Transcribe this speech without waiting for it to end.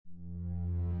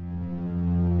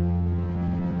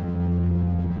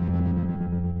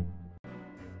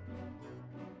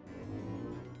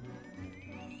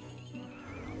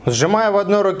Сжимая в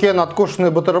одной руке надкушенный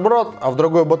бутерброд, а в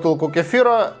другой бутылку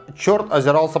кефира, черт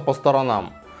озирался по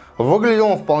сторонам. Выглядел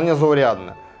он вполне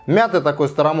заурядно. Мятый такой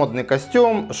старомодный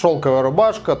костюм, шелковая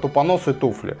рубашка, тупоносые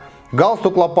туфли.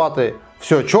 Галстук лопатой,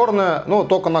 все черное, но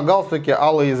только на галстуке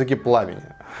алые языки пламени.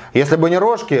 Если бы не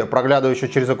рожки,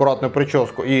 проглядывающие через аккуратную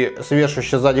прическу, и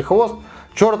свешивающий сзади хвост,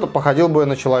 черт походил бы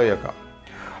на человека.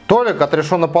 Толик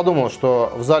отрешенно подумал,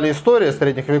 что в зале истории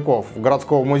средних веков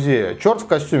городского музея черт в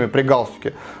костюме при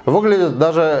галстуке выглядит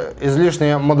даже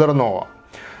излишне модерново.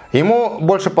 Ему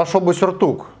больше пошел бы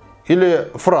сюртук или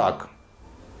фрак.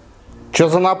 «Че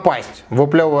за напасть?» –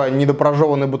 выплевывая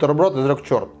недопрожеванный бутерброд, изрек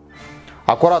черт.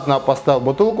 Аккуратно поставил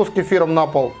бутылку с кефиром на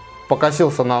пол,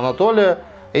 покосился на Анатолия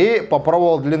и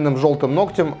попробовал длинным желтым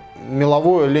ногтем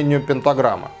меловую линию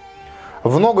пентаграммы.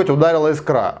 В ноготь ударила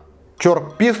искра.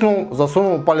 Черт писнул,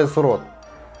 засунул палец в рот.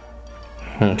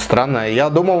 «Странно, я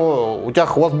думал, у тебя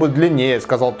хвост будет длиннее», —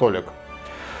 сказал Толик.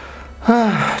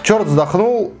 Черт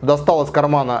вздохнул, достал из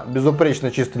кармана безупречно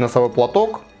чистый носовой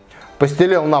платок,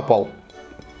 постелил на пол,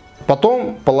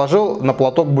 потом положил на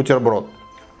платок бутерброд.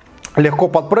 Легко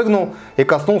подпрыгнул и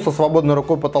коснулся свободной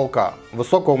рукой потолка,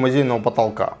 высокого музейного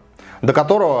потолка, до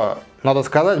которого, надо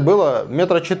сказать, было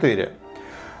 4 метра.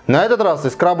 На этот раз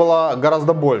искра была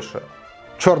гораздо больше.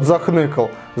 Черт захныкал,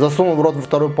 засунул в рот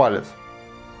второй палец.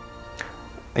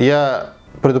 «Я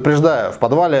предупреждаю, в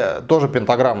подвале тоже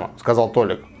пентаграмма», — сказал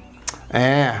Толик.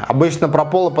 Обычно про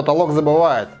пол и потолок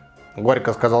забывает», —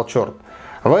 горько сказал черт.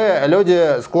 «Вы,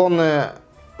 люди, склонны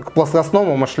к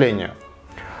плоскостному мышлению».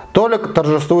 Толик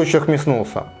торжествующе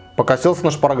хместнулся, покосился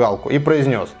на шпаргалку и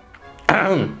произнес.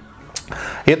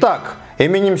 «Итак,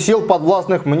 именем сил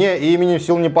подвластных мне и именем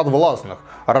сил неподвластных,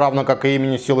 равно как и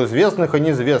именем сил известных и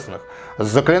неизвестных,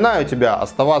 заклинаю тебя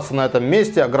оставаться на этом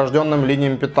месте, огражденным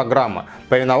линиями пентаграммы,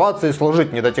 повиноваться и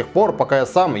служить не до тех пор, пока я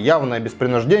сам, явно и без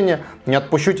принуждения, не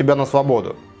отпущу тебя на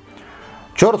свободу».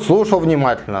 Черт слушал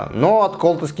внимательно, но от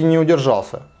колкости не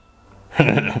удержался.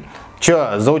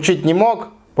 «Че, заучить не мог?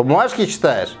 По бумажке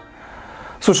читаешь?»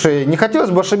 «Слушай, не хотелось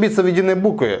бы ошибиться в единой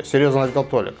букве», — серьезно ответил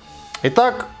Толик.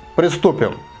 «Итак,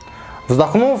 приступим».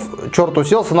 Вздохнув, черт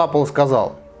уселся на пол и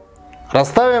сказал.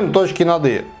 «Расставим точки над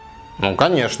 «и». «Ну,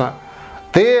 конечно.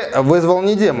 Ты вызвал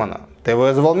не демона, ты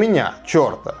вызвал меня,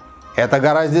 черта. Это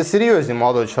гораздо серьезнее,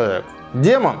 молодой человек.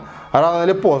 Демон, рано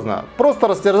или поздно, просто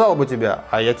растерзал бы тебя,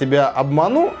 а я тебя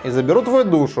обману и заберу твою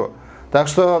душу. Так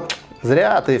что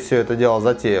зря ты все это дело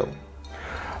затеял».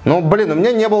 «Ну, блин, у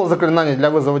меня не было заклинания для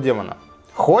вызова демона».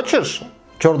 «Хочешь?»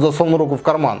 — черт засунул руку в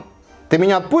карман. «Ты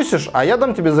меня отпустишь, а я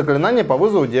дам тебе заклинание по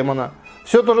вызову демона.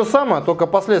 Все то же самое, только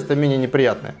последствия менее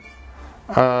неприятные».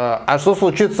 «А что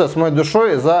случится с моей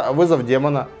душой за вызов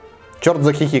демона?» Черт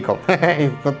захихикал.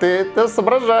 «Ну ты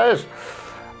соображаешь.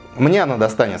 Мне она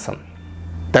достанется».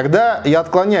 «Тогда я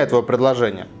отклоняю твое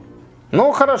предложение».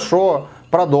 «Ну хорошо,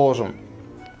 продолжим».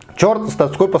 Черт с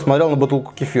тоской посмотрел на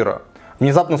бутылку кефира.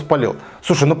 Внезапно вспалил.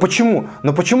 «Слушай, ну почему?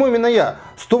 Ну почему именно я?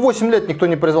 108 лет никто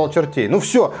не призвал чертей. Ну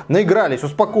все, наигрались,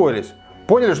 успокоились.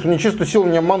 Поняли, что нечистую силу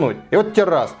не обмануть. И вот тебе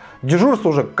раз. Дежурство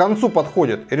уже к концу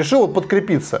подходит. И решил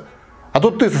подкрепиться. А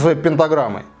тут ты со своей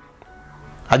пентаграммой.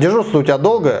 А дежурство у тебя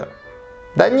долгое?»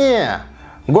 «Да не,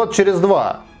 год через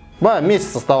 2.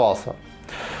 Месяц оставался».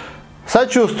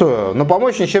 «Сочувствую, но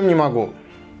помочь ничем не могу».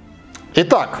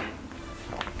 «Итак,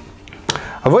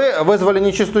 вы вызвали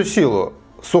нечистую силу»,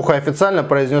 — сухо и официально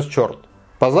произнес черт.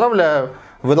 «Поздравляю,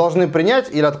 вы должны принять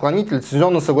или отклонить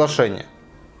лицензионное соглашение».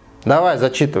 «Давай,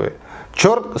 зачитывай».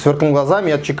 Черт сверкнул глазами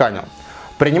и отчеканил.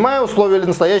 «Принимая условия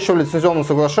настоящего лицензионного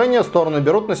соглашения, стороны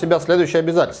берут на себя следующие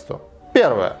обязательства.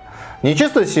 Первое.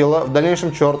 Нечистая сила, в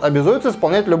дальнейшем черт, обязуется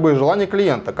исполнять любые желания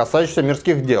клиента, касающиеся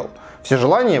мирских дел. Все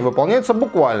желания выполняются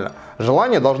буквально.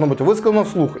 Желание должно быть высказано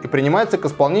вслух и принимается к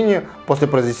исполнению после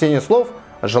произнесения слов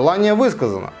 «желание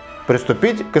высказано».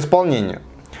 Приступить к исполнению.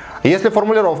 Если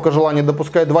формулировка желания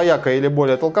допускает двоякое или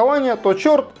более толкование, то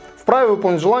черт вправе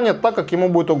выполнить желание так, как ему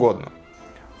будет угодно.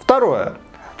 Второе.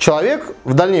 Человек,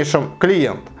 в дальнейшем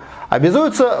клиент,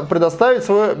 обязуется предоставить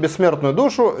свою бессмертную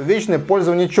душу в вечное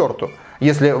пользование черту,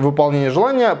 если выполнение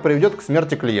желания приведет к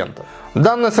смерти клиента.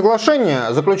 Данное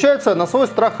соглашение заключается на свой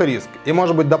страх и риск и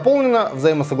может быть дополнено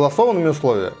взаимосогласованными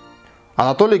условиями.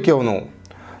 Анатолий кивнул.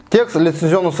 Текст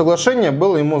лицензионного соглашения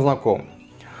был ему знаком.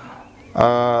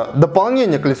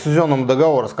 «Дополнение к лицензионному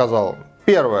договору», — сказал он.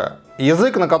 «Первое.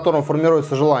 Язык, на котором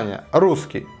формируется желание.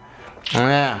 Русский».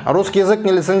 «Русский язык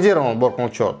не лицензирован», — буркнул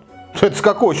черт. «Это с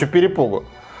какого еще перепугу?»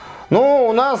 «Ну,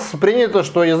 у нас принято,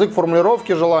 что язык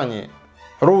формулировки желаний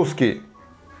русский».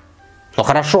 «Ну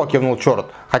хорошо», — кивнул черт.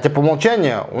 «Хотя по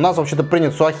умолчанию у нас вообще-то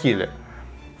принят суахили».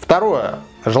 Второе.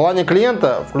 Желание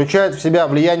клиента включает в себя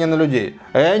влияние на людей.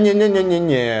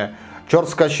 Не-не-не-не-не. Черт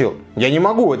вскочил. Я не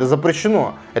могу, это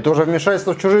запрещено. Это уже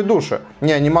вмешательство в чужие души.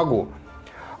 Не могу.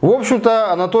 В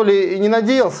общем-то, Анатолий и не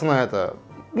надеялся на это.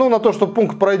 Ну, на то, что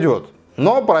пункт пройдет.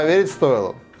 Но проверить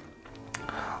стоило.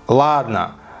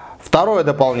 Ладно. Второе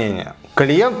дополнение.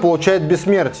 Клиент получает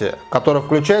бессмертие, которое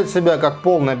включает в себя как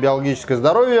полное биологическое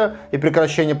здоровье и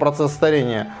прекращение процесса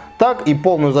старения, так и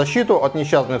полную защиту от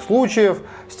несчастных случаев,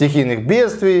 стихийных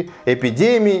бедствий,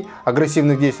 эпидемий,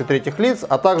 агрессивных действий третьих лиц,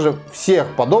 а также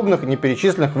всех подобных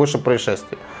неперечисленных выше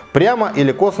происшествий, прямо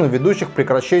или косвенно ведущих к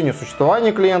прекращению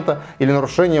существования клиента или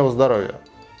нарушению его здоровья.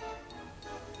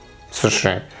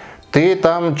 Слушай, ты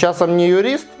там часом не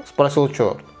юрист? Спросил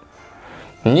черт.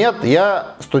 Нет,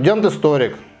 я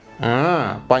студент-историк.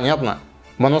 Понятно.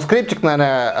 Манускриптик,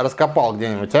 наверное, раскопал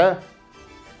где-нибудь, а?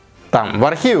 Там, в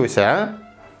архиве у себя, а?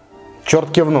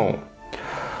 Черт кивнул.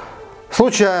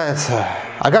 Случается.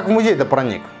 А как в музей-то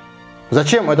проник?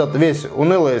 Зачем этот весь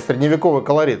унылый средневековый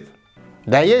колорит?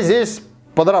 Да я здесь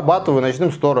подрабатываю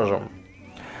ночным сторожем.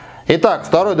 Итак,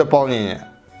 второе дополнение.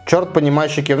 Черт,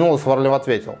 понимающе кивнул и сварливо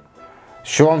ответил. С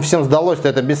чего вам всем сдалось-то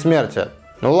это бессмертие?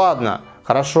 Ну ладно,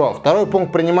 хорошо. Второй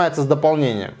пункт принимается с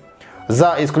дополнением.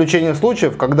 За исключением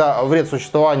случаев, когда вред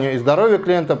существованию и здоровью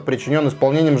клиента причинен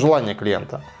исполнением желания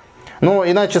клиента. Ну,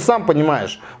 иначе сам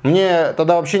понимаешь, мне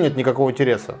тогда вообще нет никакого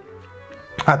интереса.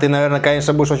 А ты, наверное,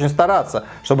 конечно, будешь очень стараться,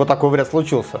 чтобы такой вред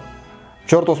случился.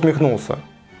 Черт усмехнулся.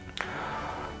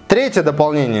 Третье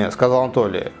дополнение, сказал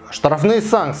Анатолий. Штрафные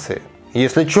санкции.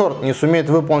 Если черт не сумеет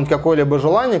выполнить какое-либо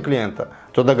желание клиента,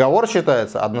 то договор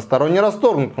считается односторонне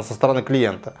расторгнутым со стороны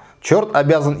клиента. Черт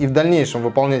обязан и в дальнейшем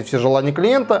выполнять все желания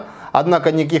клиента,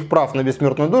 однако никаких прав на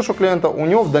бессмертную душу клиента у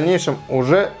него в дальнейшем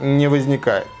уже не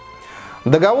возникает.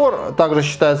 Договор также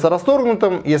считается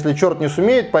расторгнутым, если черт не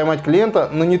сумеет поймать клиента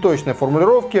на неточной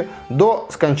формулировке до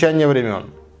скончания времен.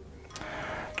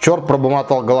 Черт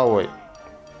пробормотал головой.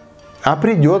 А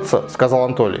придется, сказал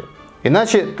Анатолий.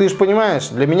 Иначе, ты же понимаешь,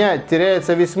 для меня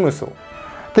теряется весь смысл.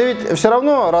 Ты ведь все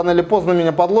равно рано или поздно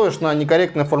меня подловишь на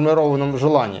некорректно формулированном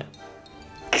желании.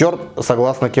 Черт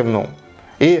согласно кивнул.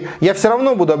 И я все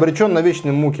равно буду обречен на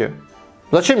вечные муки.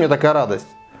 Зачем мне такая радость?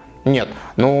 Нет,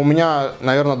 но у меня,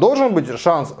 наверное, должен быть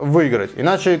шанс выиграть,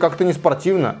 иначе как-то не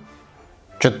спортивно.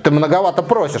 Что-то ты многовато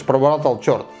просишь, пробормотал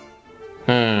черт.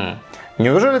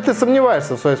 Неужели ты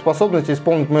сомневаешься в своей способности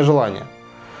исполнить мои желания?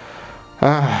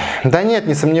 Да нет,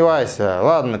 не сомневайся.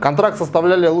 Ладно, контракт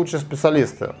составляли лучшие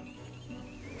специалисты.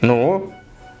 Ну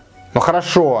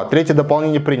хорошо, третье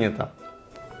дополнение принято.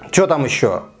 Что там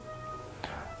еще?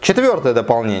 Четвертое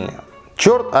дополнение.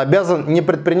 Черт обязан не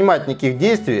предпринимать никаких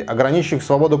действий, ограничивающих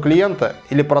свободу клиента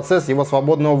или процесс его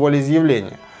свободного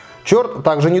волеизъявления. Черт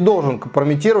также не должен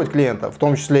компрометировать клиента, в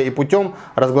том числе и путем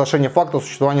разглашения факта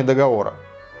существования договора.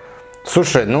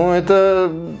 Слушай, ну это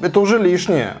уже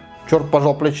лишнее. Черт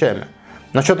пожал плечами.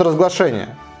 Насчет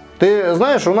разглашения. Ты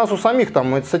знаешь, у нас у самих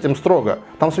там с этим строго.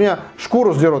 Там с меня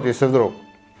шкуру сдерут, если вдруг.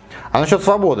 А насчет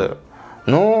свободы.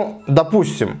 Ну,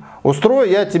 допустим, устрою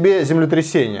я тебе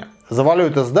землетрясение. Завалю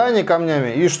это здание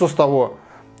камнями, и что с того?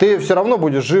 Ты все равно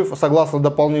будешь жив согласно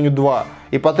дополнению 2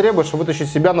 и потребуешь вытащить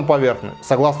себя на поверхность,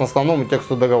 согласно основному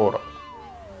тексту договора.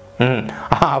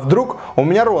 А вдруг у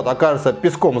меня рот окажется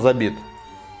песком забит?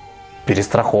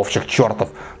 Перестраховщик чертов,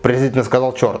 презрительно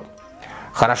сказал черт.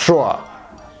 Хорошо,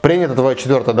 принято твое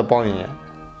четвертое дополнение.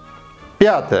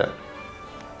 Пятое.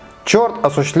 Черт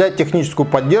осуществляет техническую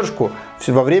поддержку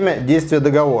во время действия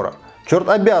договора. Черт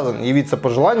обязан явиться по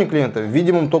желанию клиента в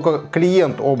видимом только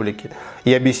клиент облике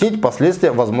и объяснить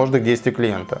последствия возможных действий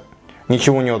клиента,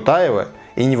 ничего не утаивая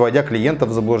и не вводя клиента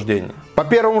в заблуждение. По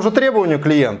первому же требованию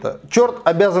клиента, черт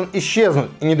обязан исчезнуть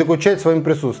и не докучать своим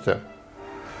присутствием.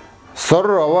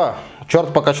 Сурово,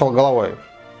 черт покачал головой.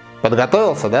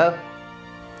 Подготовился, да?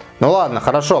 Ну ладно,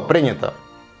 хорошо, принято.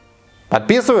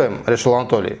 Подписываем, решил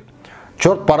Анатолий.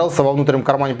 Черт порылся во внутреннем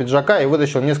кармане пиджака и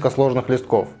вытащил несколько сложных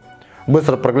листков.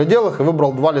 Быстро проглядел их и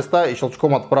выбрал 2 листа и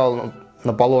щелчком отправил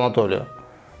на полу Анатолию.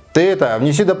 Ты это,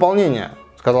 внеси дополнение,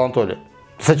 сказал Анатолий.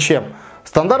 Зачем?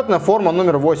 Стандартная форма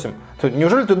номер 8.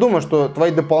 Неужели ты думаешь, что твои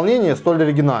дополнения столь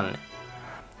оригинальны?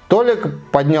 Толик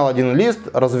поднял один лист,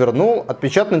 развернул,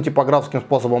 отпечатанный типографским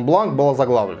способом бланк был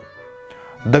озаглавлен.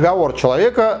 Договор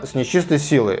человека с нечистой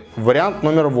силой. Вариант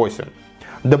номер 8.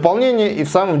 Дополнения и в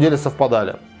самом деле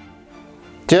совпадали.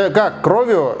 Тебе как,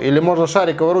 кровью или можно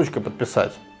шариковой ручкой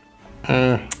подписать?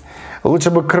 Лучше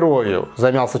бы кровью,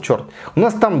 замялся черт. У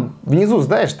нас там внизу,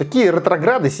 знаешь, такие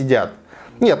ретрограды сидят.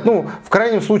 Нет, ну, в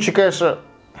крайнем случае, конечно...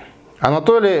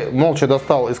 Анатолий молча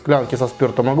достал из склянки со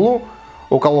спиртом иглу,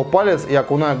 уколол палец и,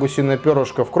 окуная гусиное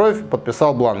перышко в кровь,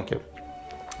 подписал бланки.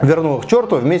 вернул их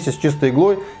черту вместе с чистой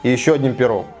иглой и еще одним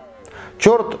пером.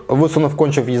 Черт, высунув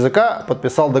кончик языка,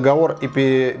 подписал договор и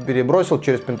перебросил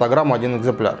через пентаграмму один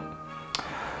экземпляр.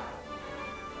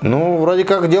 «Ну, вроде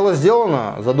как дело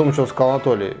сделано», – задумчиво сказал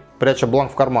Анатолий, пряча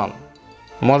бланк в карман.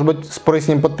 «Может быть,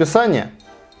 спрыснем подписание?»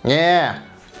 «Не,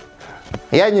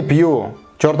 я не пью»,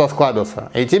 – черт осклабился.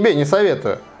 «И тебе не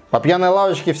советую. По пьяной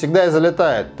лавочке всегда и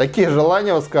залетает. Такие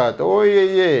желания высказывают.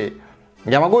 Ой-ой-ой.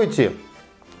 Я могу идти?»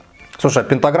 «Слушай, а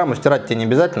пентаграмму стирать тебе не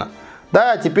обязательно?»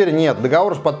 «Да, теперь нет.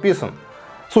 Договор же подписан».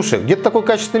 «Слушай, где ты такой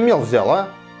качественный мел взял, а?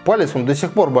 Палец он до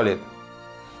сих пор болит».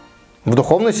 «В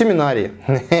духовной семинарии».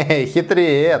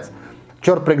 «Хитрец».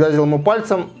 Черт пригрозил ему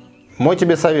пальцем. «Мой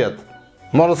тебе совет.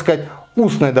 Можно сказать,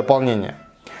 устное дополнение.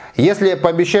 Если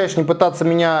пообещаешь не пытаться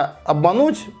меня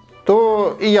обмануть,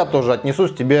 то и я тоже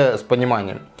отнесусь к тебе с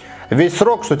пониманием. Весь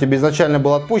срок, что тебе изначально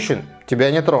был отпущен, тебя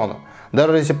не трону.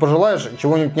 Даже если пожелаешь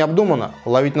чего-нибудь необдуманно,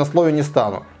 ловить на слове не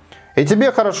стану. И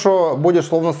тебе хорошо, будешь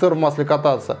словно сыр в масле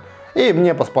кататься, и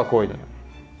мне поспокойнее».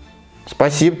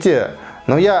 «Спасибо тебе,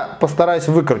 но я постараюсь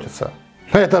выкрутиться».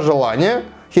 «Это желание?»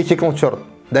 – хихикнул черт.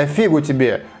 «Да фигу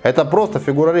тебе, это просто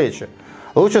фигура речи.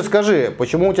 Лучше скажи,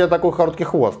 почему у тебя такой короткий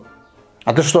хвост?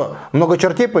 А ты что, много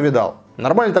чертей повидал?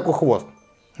 Нормальный такой хвост?»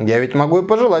 «Я ведь могу и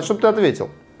пожелать, чтобы ты ответил».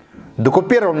 «Да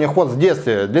купировал мне хвост в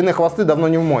детстве, длинные хвосты давно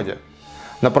не в моде».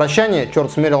 На прощание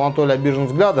черт смерил Анатолия обиженным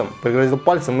взглядом, пригрозил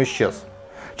пальцем и исчез.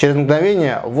 Через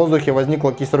мгновение в воздухе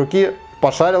возникла кисть руки,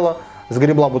 пошарила,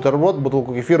 сгребла бутерброд,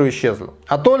 бутылку кефира и исчезла.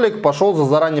 А Толик пошел за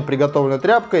заранее приготовленной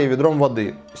тряпкой и ведром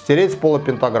воды, стереть с пола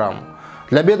пентаграмму.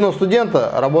 Для бедного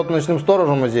студента работа ночным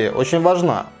сторожем в музее очень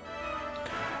важна.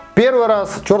 Первый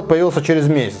раз черт появился через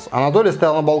месяц. Анатолий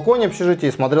стоял на балконе общежития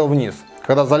и смотрел вниз,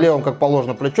 когда за левым, как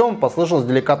положено, плечом послышалось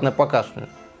деликатное покашливание.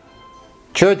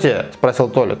 «Чё тебе?» – спросил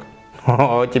Толик.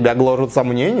 «О, тебя гложут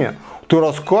сомнения? Ты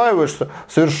раскаиваешься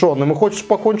в совершенном и хочешь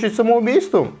покончить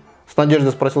самоубийством?» – с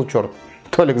надеждой спросил черт.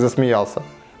 Толик засмеялся.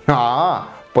 «А,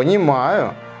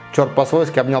 понимаю». Черт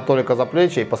по-свойски обнял Толика за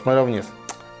плечи и посмотрел вниз.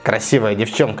 «Красивая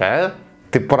девчонка, а?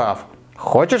 Ты прав.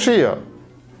 Хочешь ее?»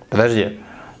 «Подожди,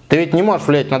 ты ведь не можешь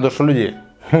влиять на душу людей».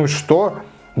 «Ну и что?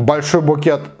 Большой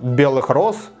букет белых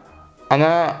роз?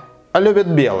 Она любит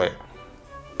белые».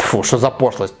 «Тьфу, что за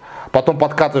пошлость. Потом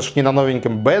подкатываешь к ней на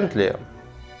новеньком Бентли».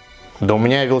 «Да у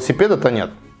меня велосипеда-то нет».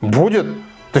 «Будет?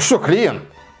 Ты что, клиент?»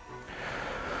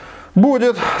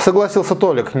 «Будет», согласился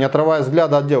Толик, не отрывая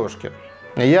взгляда от девушки.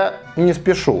 «Я не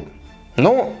спешу».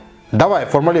 «Ну, давай,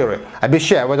 формулируй.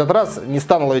 Обещаю, в этот раз не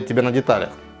стану ловить тебя на деталях.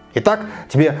 Итак,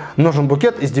 тебе нужен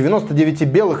букет из 99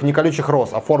 белых неколючих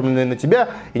роз, оформленный на тебя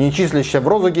и не числящий в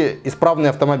розыге исправный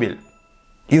автомобиль».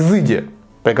 «Изыди»,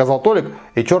 приказал Толик,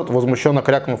 и черт, возмущенно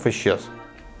крякнув, исчез.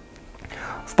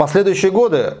 В последующие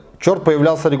годы черт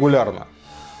появлялся регулярно.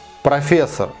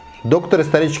 Профессор, доктор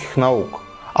исторических наук,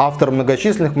 автор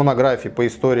многочисленных монографий по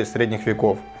истории средних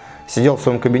веков, сидел в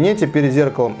своем кабинете перед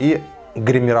зеркалом и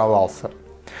гримировался.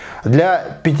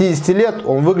 Для 50 лет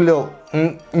он выглядел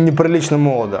неприлично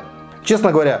молодо.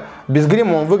 Честно говоря, без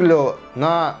грима он выглядел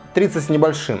на 30 с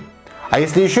небольшим. А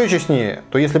если еще честнее,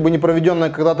 то если бы не проведенная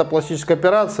когда-то пластическая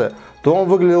операция, то он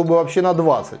выглядел бы вообще на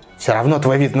 20. «Все равно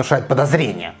твой вид внушает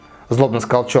подозрения», злобно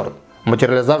сказал черт,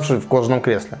 материализовавшись в кожаном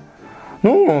кресле.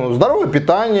 «Ну, здоровое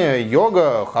питание,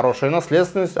 йога, хорошая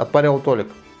наследственность», отпарил Толик.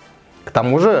 «К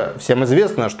тому же, всем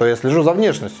известно, что я слежу за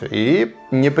внешностью и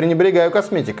не пренебрегаю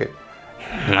косметикой».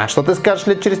 «А что ты скажешь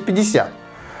лет через 50?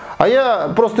 «А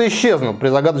я просто исчезну при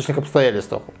загадочных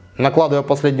обстоятельствах», накладывая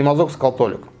последний мазок, сказал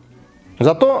Толик.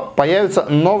 «Зато появится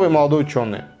новый молодой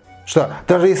ученый». «Что,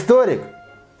 ты же историк?»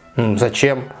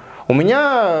 «Зачем? У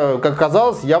меня, как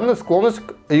оказалось, явная склонность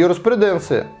к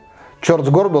юриспруденции». Черт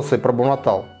сгорбился и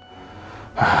пробормотал.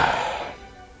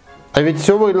 «А ведь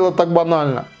все выглядело так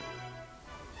банально.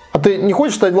 А ты не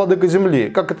хочешь стать владыкой Земли?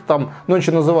 Как это там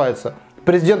нынче называется?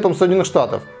 Президентом Соединенных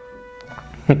Штатов?»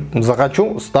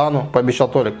 «Захочу, стану», пообещал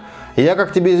Толик. «И я,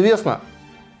 как тебе известно...»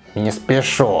 «Не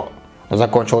спешу»,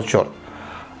 закончил черт.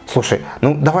 «Слушай,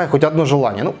 ну давай хоть одно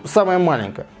желание, ну самое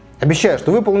маленькое. Обещаю,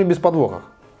 что выполню без подвохов».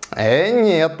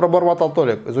 Нет», пробормотал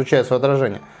Толик, изучая свое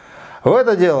отражение. «В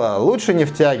это дело лучше не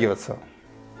втягиваться».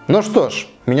 «Ну что ж,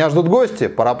 меня ждут гости,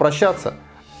 пора прощаться».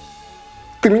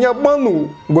 «Ты меня обманул»,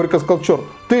 горько сказал черт.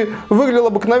 «Ты выглядел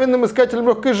обыкновенным искателем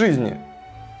легкой жизни».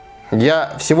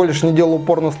 «Я всего лишь не делал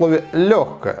упор на слове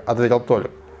 «легкое», ответил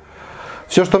Толик.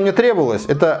 «Все, что мне требовалось,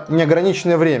 это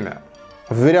неограниченное время».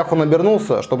 В дверях он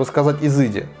обернулся, чтобы сказать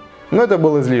 «изыди». Но это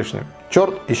было излишним.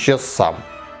 Черт исчез сам.